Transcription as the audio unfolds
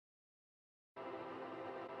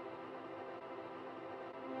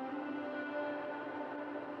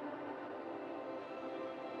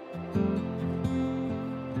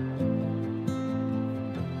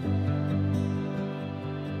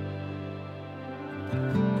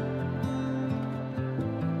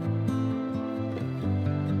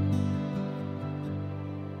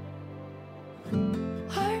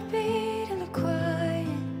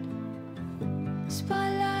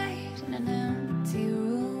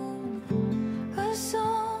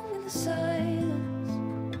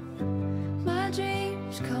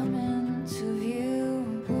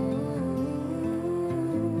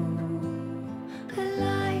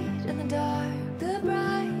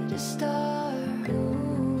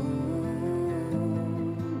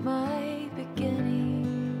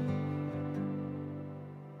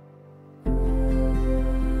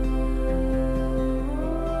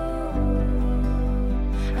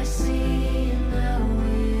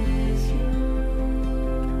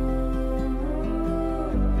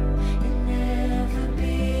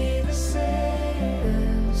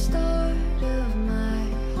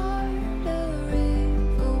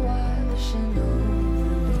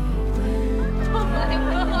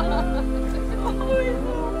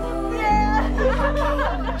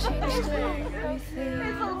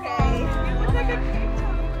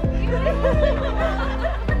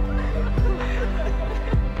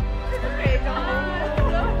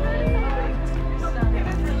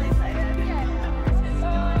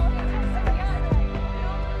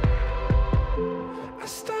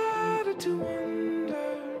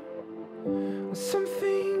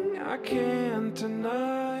Can't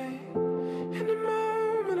deny in a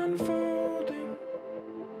moment unfolding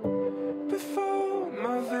before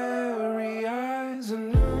my very eyes,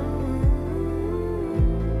 and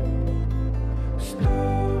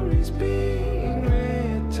stories being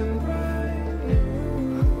written by you.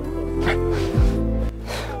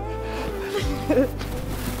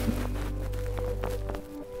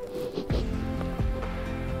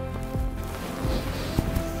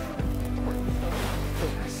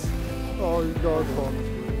 Oh, your dog phone.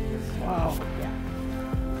 Wow.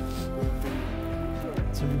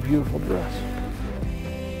 It's a beautiful dress.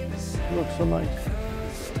 It looks so nice.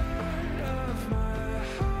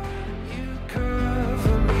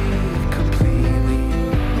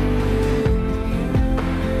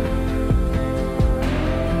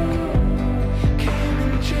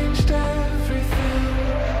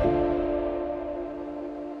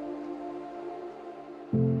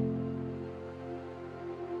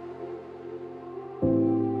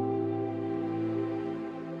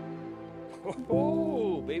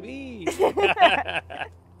 Oh, baby.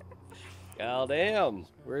 God damn.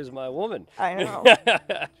 Where's my woman? I know.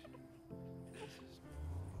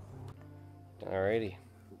 Alrighty.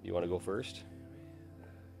 You want to go first?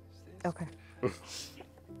 Okay.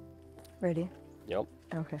 Ready? Yep.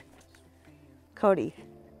 Okay. Cody.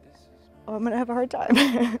 Oh, I'm gonna have a hard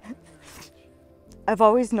time. I've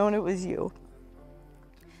always known it was you.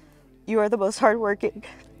 You are the most hardworking,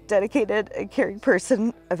 dedicated, and caring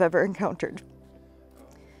person I've ever encountered.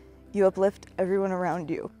 You uplift everyone around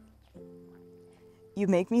you. You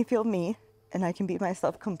make me feel me, and I can be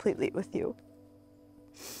myself completely with you.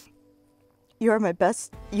 You are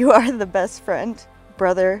the best friend,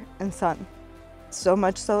 brother, and son. So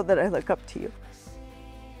much so that I look up to you.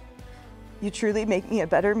 You truly make me a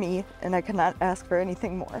better me, and I cannot ask for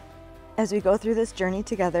anything more. As we go through this journey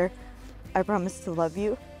together, I promise to love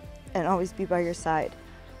you and always be by your side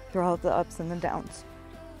through all the ups and the downs.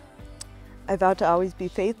 I vow to always be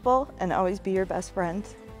faithful and always be your best friend,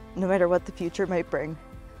 no matter what the future might bring.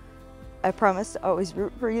 I promise to always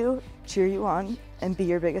root for you, cheer you on, and be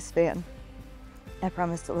your biggest fan. I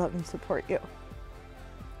promise to love and support you.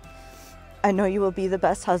 I know you will be the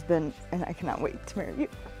best husband, and I cannot wait to marry you.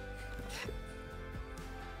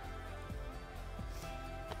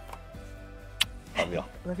 Love you.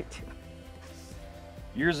 Love you too.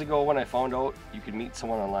 Years ago, when I found out you could meet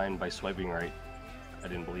someone online by swiping right, I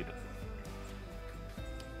didn't believe it.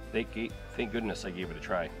 Thank goodness I gave it a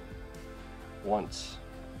try. Once,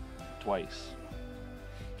 twice,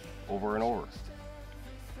 over and over.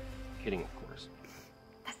 Kidding, of course.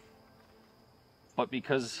 But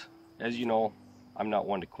because, as you know, I'm not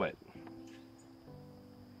one to quit.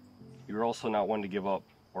 You're also not one to give up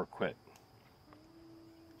or quit.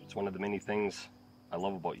 It's one of the many things I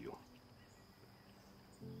love about you.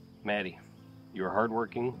 Maddie, you're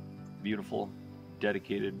hardworking, beautiful,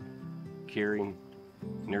 dedicated, caring,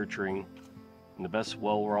 nurturing, and the best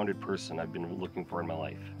well-rounded person I've been looking for in my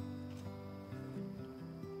life.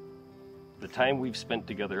 The time we've spent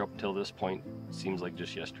together up till this point seems like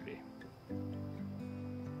just yesterday.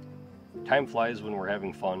 Time flies when we're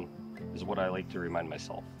having fun, is what I like to remind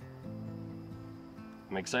myself.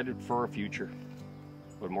 I'm excited for our future,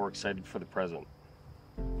 but more excited for the present,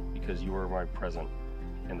 because you are my present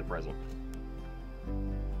in the present.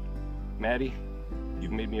 Maddie,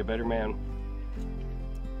 you've made me a better man,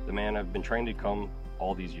 the man I've been trying to become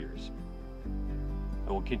all these years.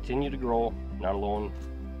 I will continue to grow, not alone,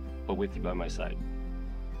 but with you by my side.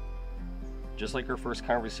 Just like our first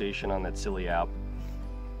conversation on that silly app,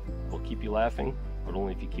 I'll keep you laughing, but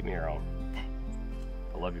only if you keep me around.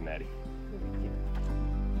 I love you, Maddie.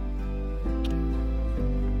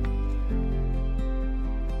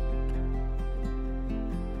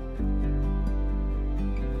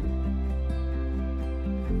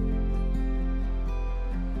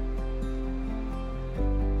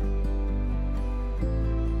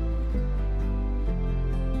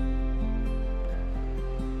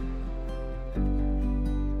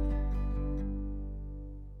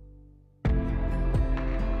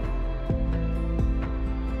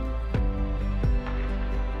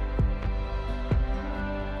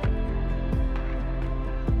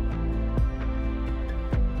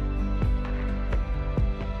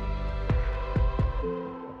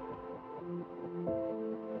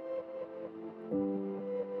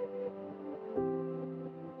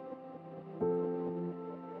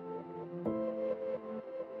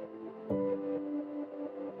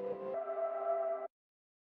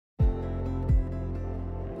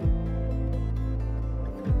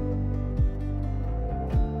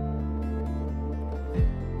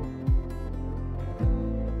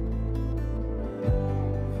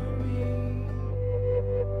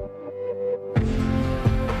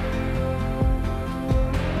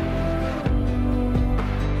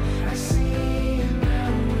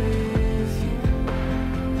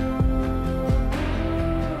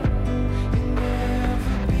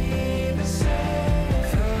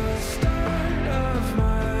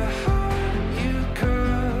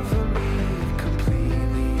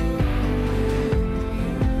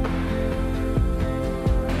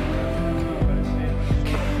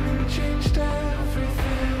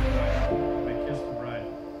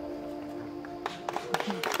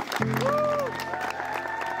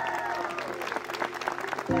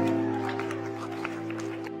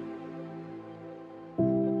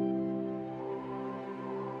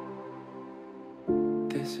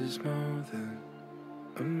 This is more than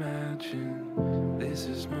imagine. This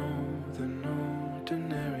is more than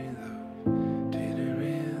ordinary love. Didn't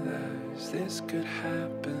realize this could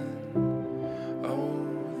happen. Oh,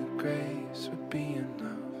 the grace would be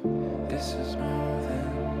enough. This is more than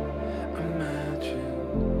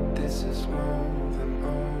imagine. This is more than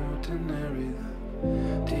ordinary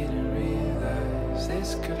love. Didn't realize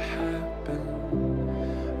this could happen.